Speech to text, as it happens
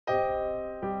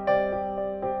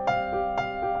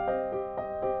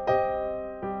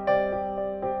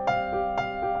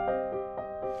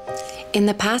In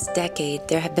the past decade,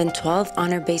 there have been 12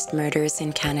 honor-based murders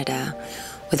in Canada.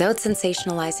 Without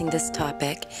sensationalizing this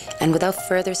topic, and without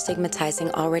further stigmatizing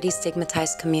already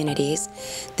stigmatized communities,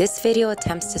 this video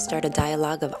attempts to start a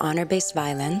dialogue of honor-based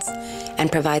violence and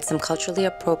provide some culturally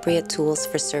appropriate tools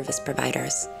for service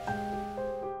providers.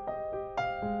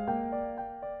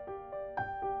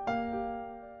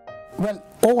 Well,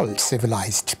 all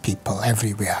civilized people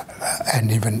everywhere, and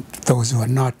even those who are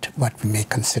not what we may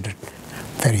consider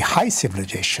very high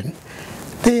civilization,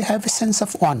 they have a sense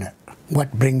of honor.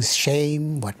 What brings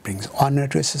shame, what brings honor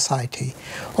to a society,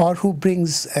 or who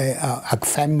brings a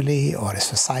family or a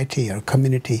society or a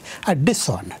community a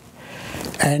dishonor.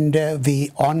 And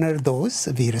we honor those,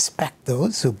 we respect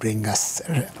those who bring us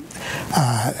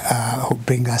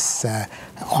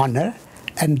honor,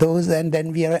 and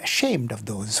then we are ashamed of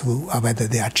those who, whether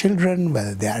they are children,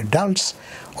 whether they are adults,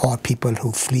 or people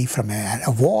who flee from a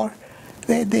war.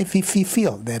 We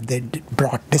feel that they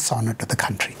brought dishonor to the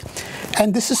country,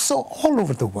 and this is so all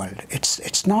over the world.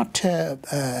 It's not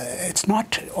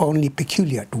only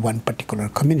peculiar to one particular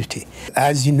community.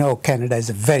 As you know, Canada is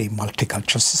a very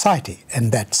multicultural society,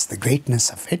 and that's the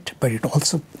greatness of it. But it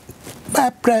also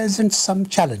presents some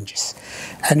challenges,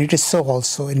 and it is so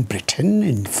also in Britain,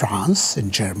 in France,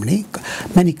 in Germany,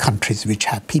 many countries which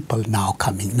have people now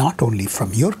coming not only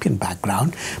from European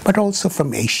background but also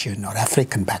from Asian or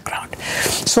African background.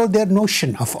 So their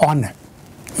notion of honor,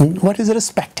 what is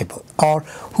respectable, or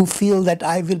who feel that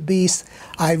I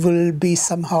will be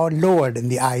somehow lowered in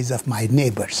the eyes of my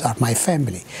neighbors or my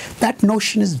family, that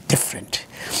notion is different.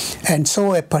 And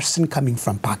so a person coming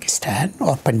from Pakistan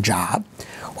or Punjab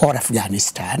or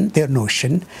Afghanistan, their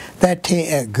notion that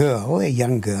a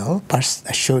young girl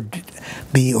should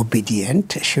be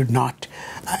obedient, should not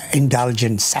indulge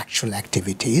in sexual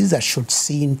activities, or should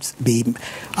be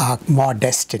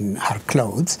modest in her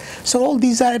clothes. So all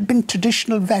these have been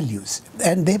traditional values,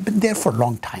 and they've been there for a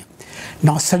long time.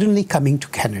 Now suddenly coming to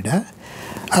Canada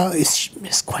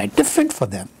is quite different for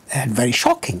them, and very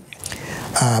shocking.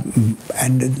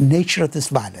 And the nature of this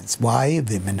violence, why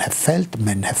women have felt,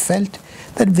 men have felt,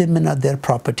 that women are their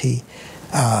property,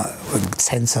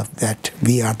 sense of that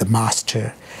we are the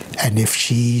master, and if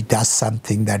she does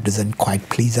something that doesn't quite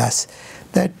please us,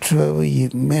 that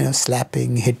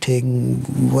slapping, hitting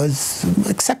was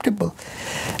acceptable.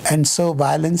 And so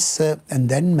violence, and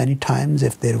then many times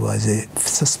if there was a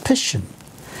suspicion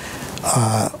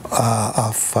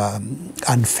of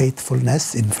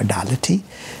unfaithfulness, infidelity,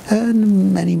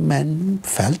 and many men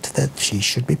felt that she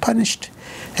should be punished.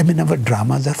 I mean, our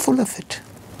dramas are full of it.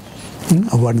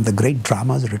 One of the great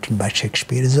dramas written by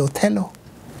Shakespeare is Othello,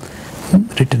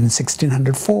 written in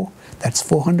 1604. That's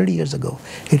 400 years ago.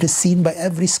 It is seen by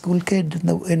every school kid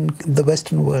in the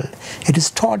Western world. It is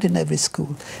taught in every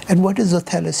school. And what is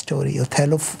Othello's story?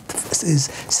 Othello is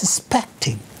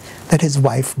suspecting that his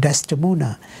wife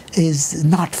Desdemona is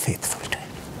not faithful to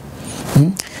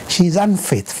him. She is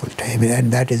unfaithful to him,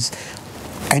 and that is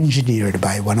engineered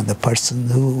by one of the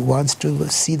persons who wants to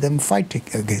see them fight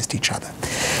against each other.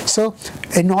 So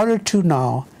in order to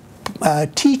now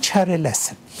teach her a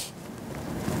lesson,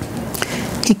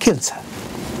 he kills her.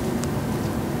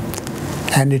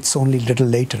 And it's only a little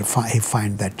later he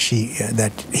finds that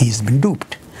he's been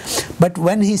duped. But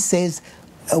when he says,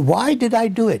 why did I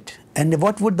do it? And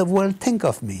what would the world think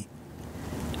of me?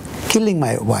 Killing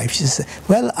my wife. She says,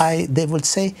 well, they would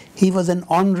say he was an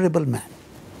honorable man.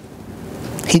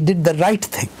 He did the right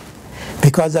thing,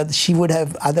 because she would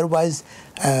have otherwise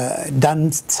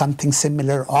done something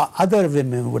similar, or other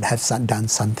women would have done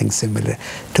something similar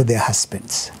to their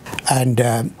husbands. And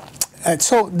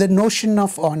so the notion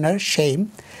of honor,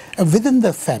 shame, within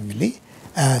the family,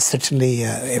 certainly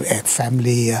a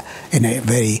family in a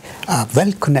very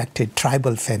well-connected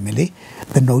tribal family,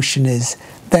 the notion is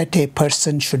that a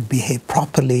person should behave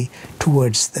properly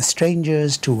towards the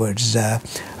strangers, towards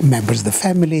members of the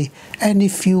family, and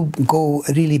if you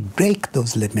really break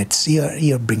those limits,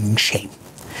 you're bringing shame.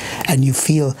 And you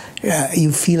feel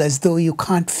as though you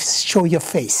can't show your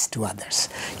face to others.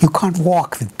 You can't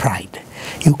walk with pride.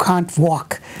 You can't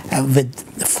walk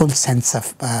with the full sense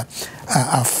of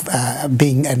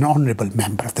being an honorable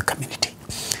member of the community.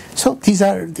 So these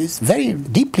are very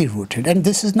deeply rooted, and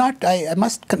this is not, I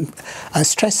must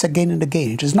stress again and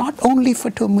again, it is not only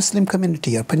to a Muslim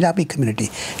community or Punjabi community.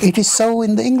 It is so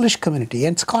in the English community,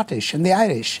 and Scottish, and the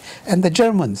Irish, and the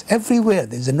Germans. Everywhere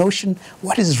there's a notion,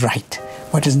 what is right,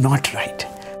 what is not right.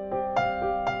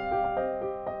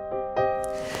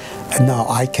 And now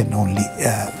I can only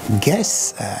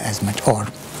guess as much, or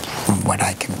from what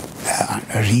I can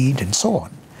read and so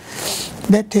on,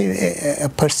 that a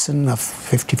person of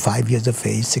 55 years of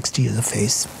age, 60 years of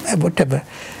age, whatever,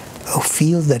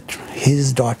 feels that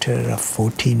his daughter of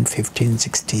 14, 15,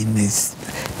 16 is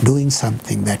doing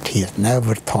something that he has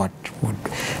never thought would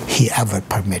he ever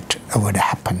permit would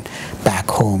happen back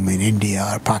home in India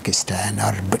or Pakistan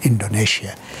or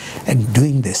Indonesia, and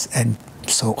doing this, and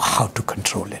so how to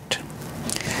control it.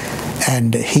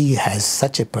 And he has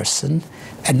such a person,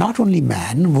 and not only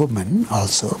man, woman,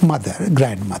 also mother,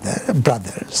 grandmother,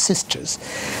 brother, sisters,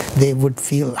 they would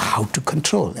feel how to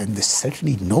control. And there's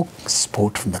certainly no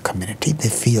support from the community. They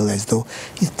feel as though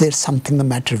if there's something the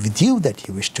matter with you that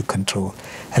you wish to control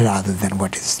rather than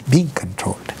what is being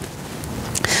controlled.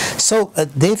 So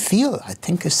they feel, I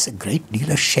think, it's a great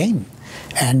deal of shame,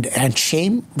 and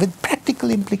shame with practical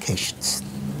implications.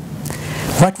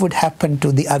 What would happen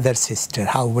to the other sister?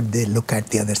 How would they look at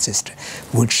the other sister?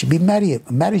 Would she be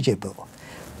marriageable?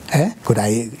 Could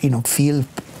I,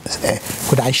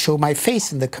 could I show my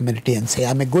face in the community and say,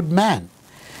 I'm a good man?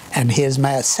 And here's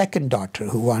my second daughter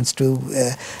who wants to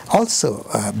also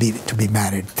be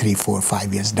married 3, 4,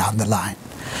 5 years down the line.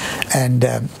 And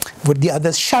would the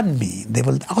others shun me? They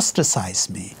will ostracize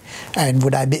me. And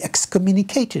would I be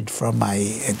excommunicated from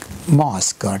my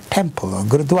mosque or temple or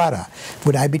gurudwara?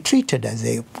 Would I be treated as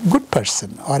a good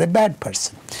person or a bad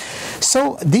person?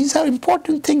 So these are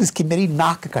important things. Ki meri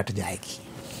naak kat jayegi.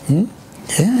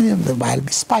 I'll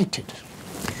be spited.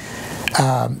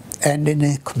 And in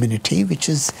a community which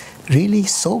is really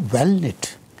so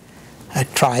well-knit, a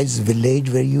tribe's village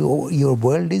where your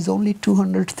world is only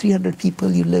 200, 300 people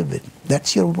you live in.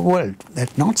 That's your world.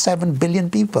 That's not 7 billion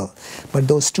people, but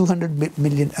those 200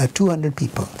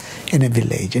 people in a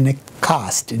village, in a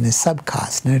caste, in a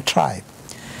subcaste, in a tribe.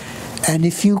 And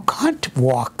if you can't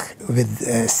walk with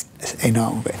a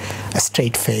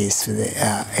straight face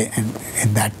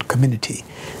in that community,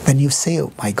 then you say,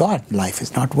 oh my God, life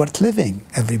is not worth living.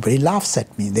 Everybody laughs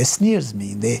at me, they sneers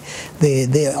me, they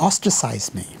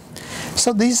ostracize me.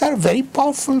 So these are very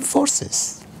powerful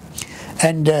forces.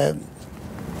 And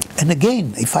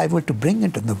again, if I were to bring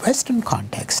it in the Western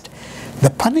context, the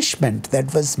punishment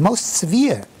that was most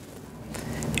severe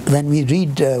when we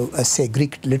read, say,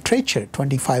 Greek literature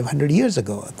 2,500 years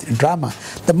ago, drama,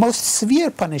 the most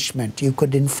severe punishment you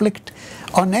could inflict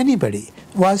on anybody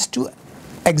was to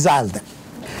exile them.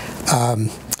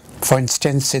 For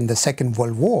instance, in the Second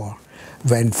World War,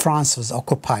 when France was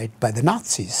occupied by the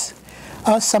Nazis,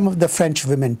 some of the French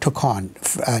women took on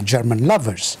German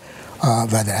lovers,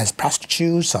 whether as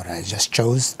prostitutes or as just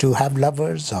chose to have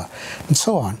lovers, and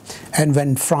so on. And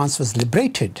when France was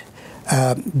liberated,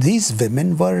 these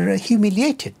women were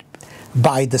humiliated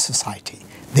by the society.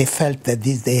 They felt that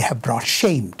they have brought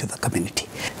shame to the community.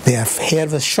 Their hair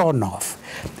was shorn off,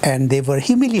 and they were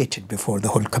humiliated before the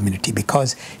whole community,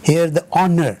 because here the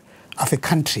honor of a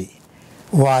country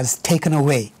was taken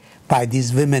away by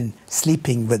these women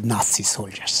sleeping with Nazi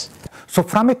soldiers. So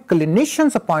from a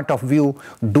clinician's point of view,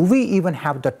 do we even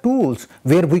have the tools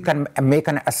where we can make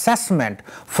an assessment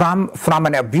from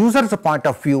an abuser's point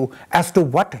of view as to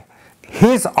what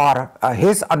his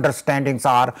understandings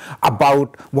are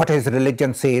about what his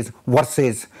religion says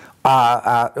versus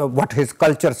what his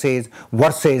culture says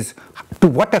versus to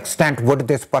what extent would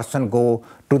this person go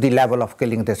to the level of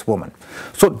killing this woman.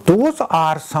 So those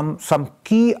are some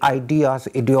key ideas,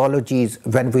 ideologies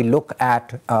when we look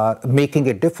at making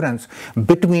a difference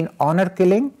between honor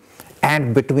killing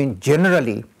and between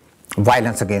generally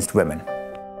violence against women.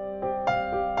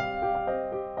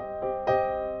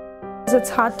 It's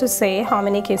hard to say how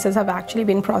many cases have actually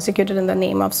been prosecuted in the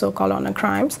name of so-called honor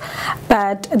crimes,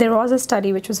 but there was a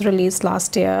study which was released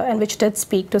last year and which did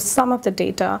speak to some of the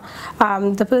data.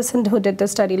 The person who did the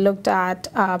study looked at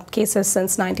cases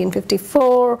since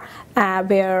 1954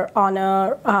 where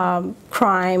honor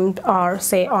crime or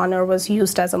say honor was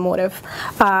used as a motive.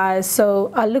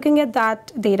 So looking at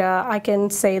that data, I can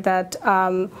say that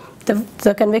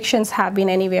the convictions have been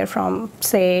anywhere from,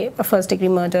 say, a first-degree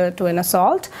murder to an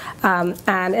assault,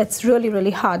 and it's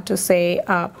really hard to say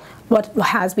what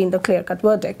has been the clear-cut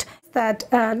verdict. That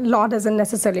law doesn't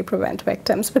necessarily prevent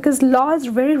victims, because law is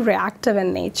very reactive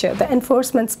in nature. The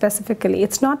enforcement specifically,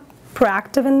 it's not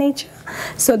proactive in nature.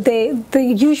 So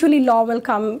usually law will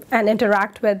come and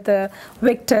interact with the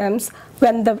victims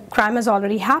when the crime has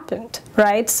already happened,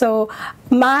 right? So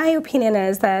my opinion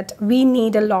is that we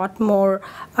need a lot more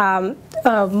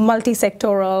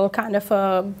multi-sectoral kind of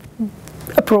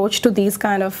approach to these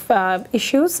kind of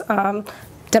issues.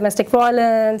 Domestic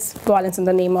violence, violence in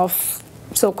the name of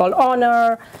so-called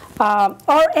honor,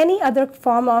 or any other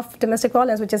form of domestic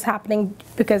violence which is happening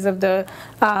because of the,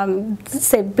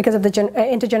 because of the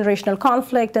intergenerational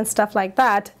conflict and stuff like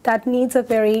that, that needs a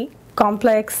very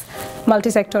complex,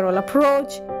 multi-sectoral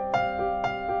approach.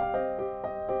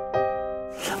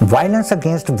 Violence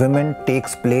against women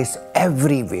takes place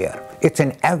everywhere. It's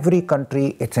in every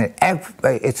country, it's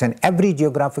in every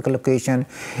geographical location,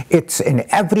 it's in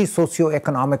every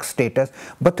socio-economic status.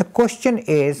 But the question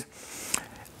is,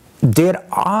 there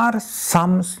are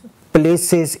some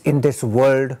places in this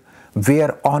world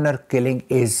where honor killing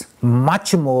is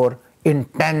much more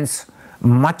intense,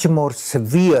 much more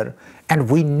severe, and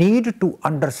we need to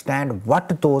understand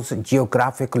what those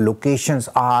geographic locations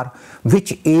are,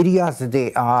 which areas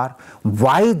they are,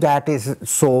 why that is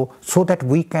so that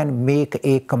we can make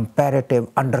a comparative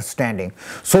understanding.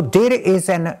 So there is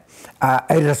a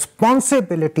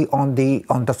responsibility on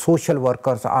the social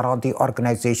workers or on the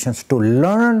organizations to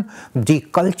learn the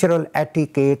cultural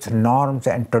etiquettes, norms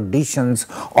and traditions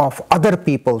of other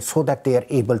people so that they are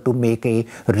able to make a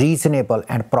reasonable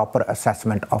and proper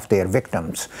assessment of their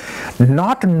victims.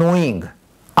 Not knowing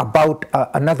about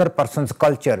another person's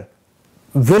culture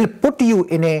will put you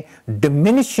in a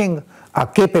diminishing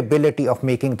capability of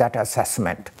making that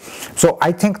assessment. So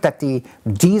I think that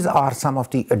these are some of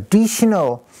the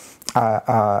additional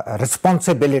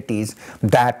responsibilities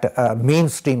that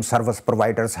mainstream service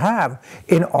providers have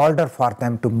in order for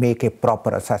them to make a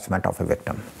proper assessment of a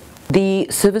victim. The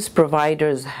service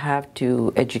providers have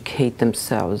to educate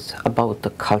themselves about the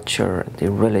culture, the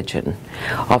religion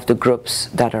of the groups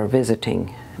that are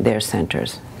visiting their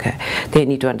centers. Okay, they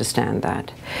need to understand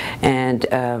that and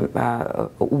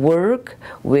work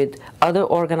with other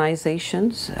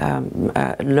organizations,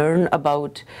 learn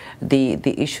about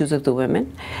the issues of the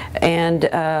women, and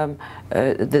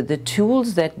the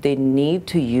tools that they need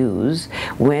to use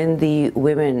when the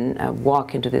women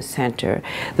walk into the center.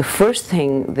 The first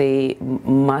thing they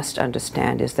must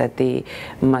understand is that they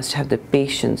must have the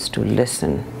patience to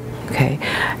listen. Okay,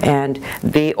 and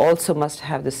they also must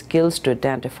have the skills to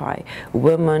identify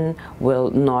women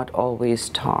will not always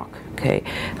talk. Okay,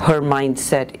 her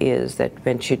mindset is that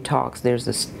when she talks, there's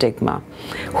a stigma.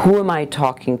 Who am I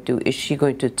talking to? Is she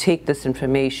going to take this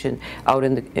information out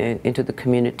into the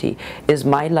community? Is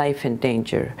my life in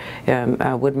danger?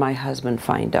 Would my husband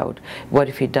find out? What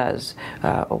if he does?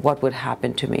 What would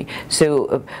happen to me?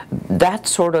 So that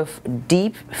sort of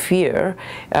deep fear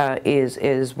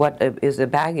is what is the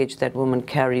baggage that woman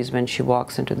carries when she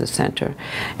walks into the center.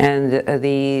 And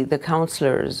the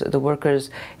counselors, the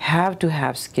workers have to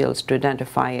have skills to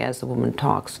identify as the woman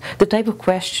talks the type of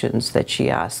questions that she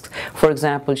asks. For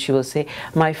example, she will say,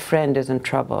 my friend is in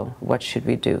trouble, what should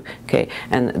we do? Okay,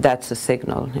 and that's a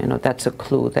signal, that's a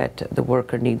clue that the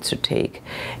worker needs to take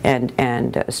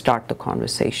and start the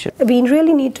conversation. We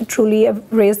really need to truly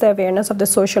raise the awareness of the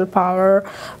social power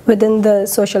within the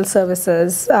social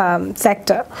services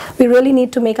sector. We really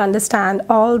need to make understand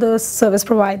all those service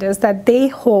providers that they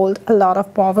hold a lot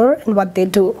of power in what they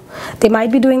do. They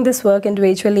might be doing this work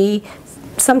individually,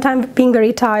 sometimes being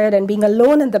very tired and being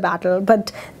alone in the battle,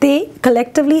 but they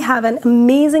collectively have an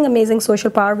amazing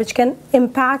social power which can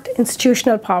impact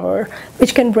institutional power,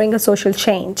 which can bring a social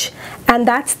change. And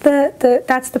that's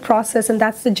the process, and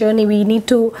that's the journey we need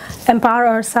to empower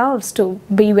ourselves to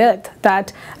be with.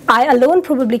 That I alone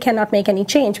probably cannot make any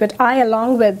change, but I,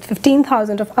 along with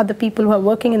 15,000 of other people who are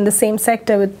working in the same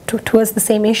sector towards the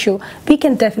same issue, we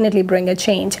can definitely bring a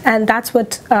change. And that's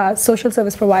what social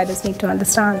service providers need to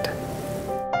understand.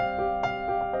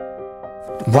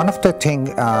 One of the things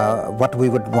what we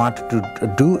would want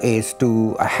to do is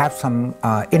to have some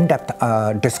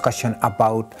in-depth discussion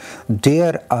about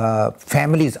their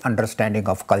family's understanding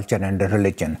of culture and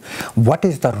religion. What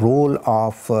is the role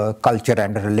of culture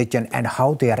and religion, and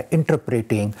how they are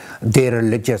interpreting their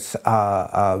religious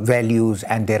values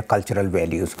and their cultural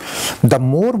values. The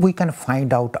more we can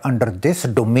find out under this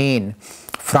domain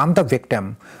from the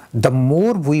victim, the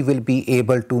more we will be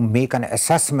able to make an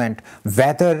assessment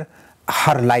whether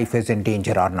her life is in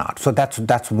danger or not. So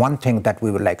that's one thing that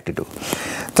we would like to do.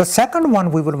 The second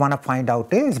one we would want to find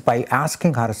out is by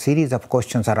asking her a series of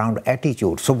questions around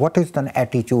attitude. So what is the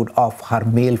attitude of her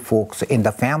male folks in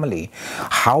the family?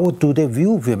 How do they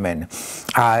view women?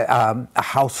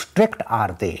 How strict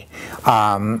are they?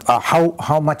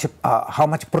 How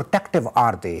much protective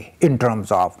are they in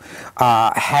terms of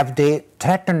have they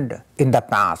threatened in the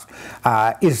past?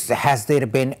 Has there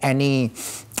been any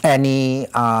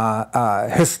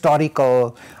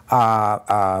historical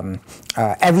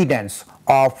evidence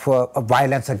of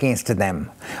violence against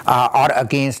them or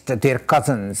against their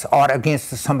cousins or against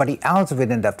somebody else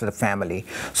within the family.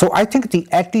 So I think the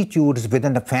attitudes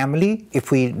within the family,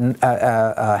 if we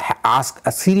ask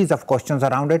a series of questions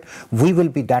around it, we will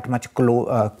be that much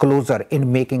closer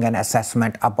in making an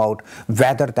assessment about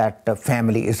whether that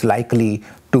family is likely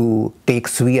to take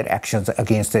severe actions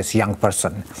against this young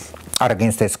person or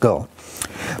against this girl.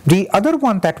 The other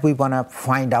one that we want to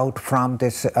find out from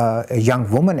this young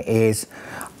woman is,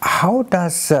 how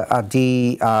does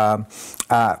the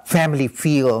family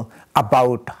feel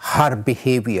about her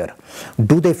behavior?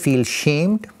 Do they feel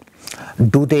shamed?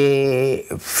 Do they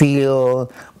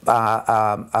feel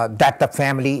that the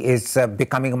family is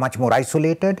becoming much more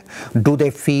isolated? Do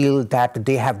they feel that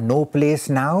they have no place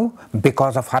now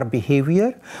because of her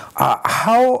behavior?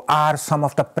 How are some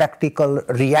of the practical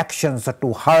reactions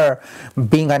to her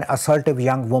being an assertive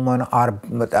young woman, or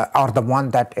the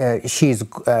one that she's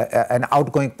an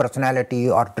outgoing personality,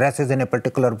 or dresses in a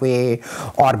particular way,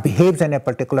 or behaves in a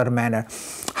particular manner?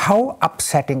 How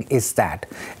upsetting is that?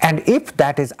 And if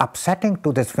that is upsetting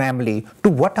to this family,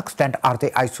 to what extent are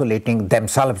they isolating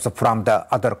themselves from the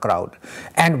other crowd,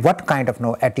 and what kind of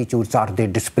attitudes are they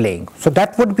displaying? So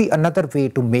that would be another way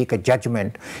to make a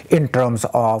judgment in terms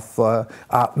of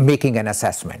making an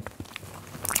assessment.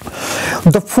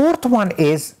 The fourth one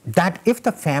is that if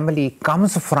the family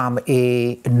comes from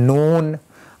a known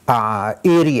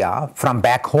area from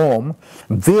back home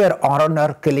where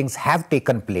honor killings have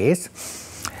taken place,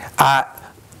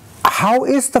 how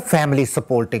is the family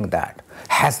supporting that?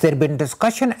 Has there been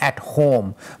discussion at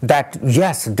home that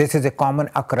yes, this is a common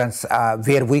occurrence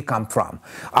where we come from,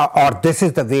 or this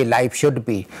is the way life should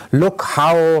be? Look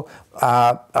how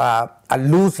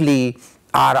loosely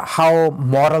or how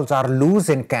morals are loose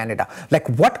in Canada. Like,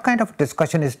 what kind of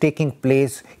discussion is taking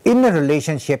place in a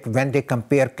relationship when they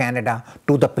compare Canada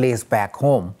to the place back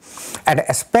home? And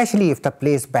especially if the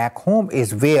place back home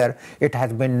is where it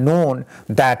has been known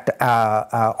that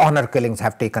honor killings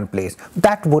have taken place.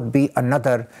 That would be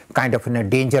another kind of a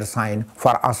danger sign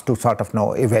for us to sort of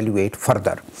evaluate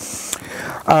further.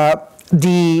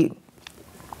 The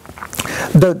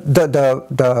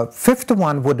fifth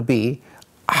one would be,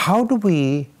 how do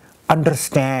we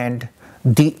understand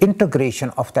the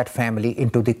integration of that family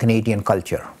into the Canadian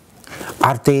culture?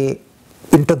 Are they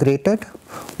integrated?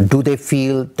 Do they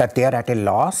feel that they are at a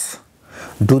loss?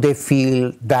 Do they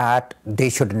feel that they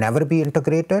should never be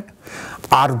integrated?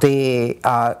 Are they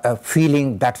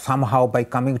feeling that somehow by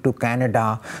coming to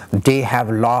Canada they have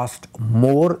lost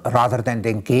more rather than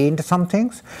they gained some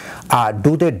things?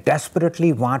 Do they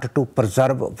desperately want to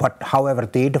preserve however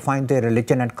they define their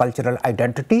religion and cultural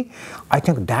identity? I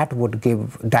think that would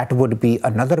be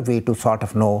another way to sort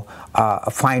of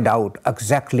find out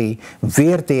exactly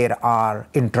where they are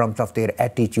in terms of their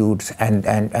attitudes and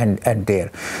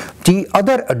their. The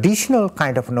other additional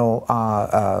kind of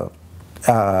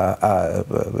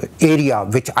area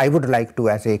which I would like to,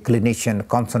 as a clinician,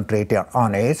 concentrate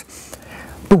on is,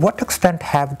 to what extent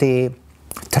have they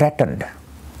threatened?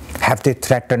 Have they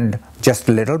threatened just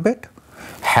a little bit?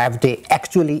 Have they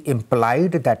actually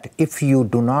implied that if you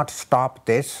do not stop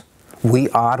this, we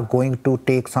are going to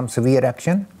take some severe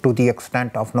action to the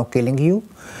extent of killing you?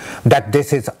 That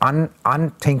this is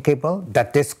unthinkable,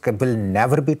 that this will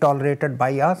never be tolerated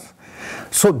by us?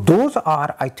 So those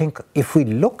are, I think, if we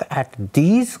look at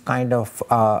these kind of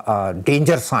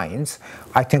danger signs,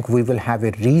 I think we will have a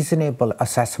reasonable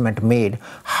assessment made.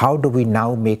 How do we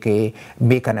now make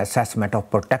an assessment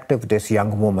of protective this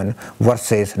young woman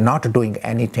versus not doing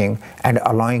anything and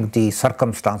allowing the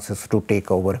circumstances to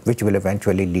take over, which will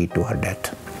eventually lead to her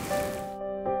death?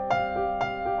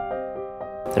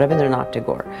 Rabindranath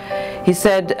Tagore, he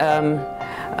said,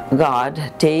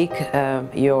 God, take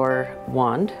your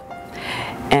wand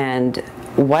and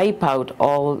wipe out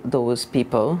all those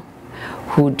people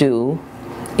who do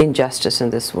injustice in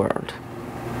this world,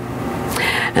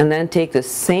 and then take the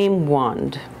same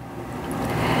wand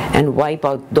and wipe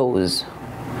out those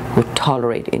who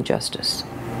tolerate injustice.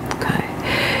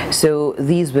 Okay. So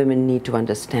these women need to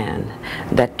understand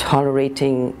that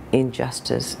tolerating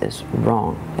injustice is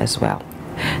wrong as well.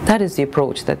 That is the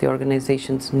approach that the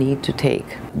organizations need to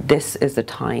take. This is the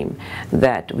time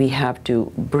that we have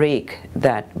to break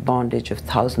that bondage of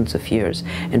thousands of years,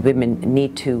 and women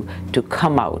need to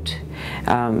come out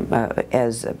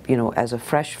as a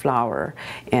fresh flower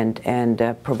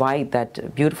and provide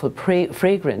that beautiful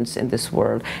fragrance in this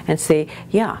world, and say,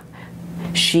 yeah,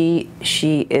 she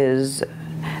is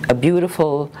a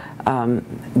beautiful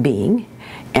being,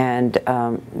 and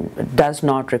does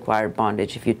not require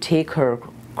bondage. If you take her,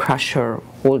 crush her,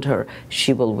 hold her,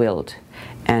 she will wilt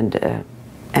and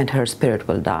and her spirit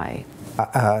will die.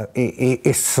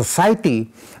 A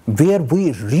society where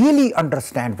we really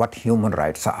understand what human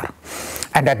rights are.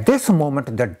 And at this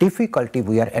moment, the difficulty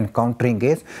we are encountering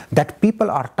is that people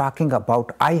are talking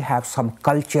about, I have some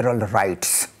cultural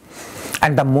rights.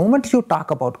 And the moment you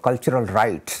talk about cultural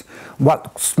rights,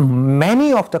 well,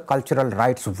 many of the cultural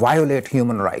rights violate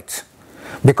human rights.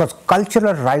 Because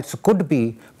cultural rights could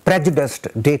be prejudiced,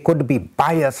 they could be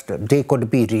biased, they could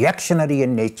be reactionary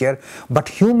in nature, but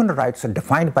human rights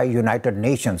defined by United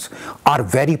Nations are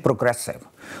very progressive.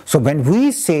 So when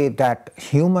we say that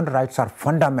human rights are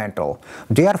fundamental,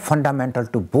 they are fundamental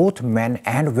to both men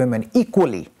and women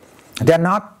equally. They're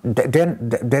not,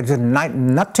 there's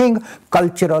nothing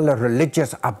cultural or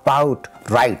religious about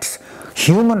rights.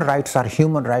 Human rights are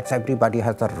human rights. Everybody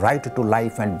has the right to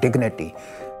life and dignity.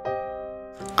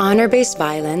 Honor-based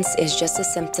violence is just a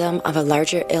symptom of a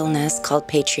larger illness called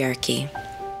patriarchy.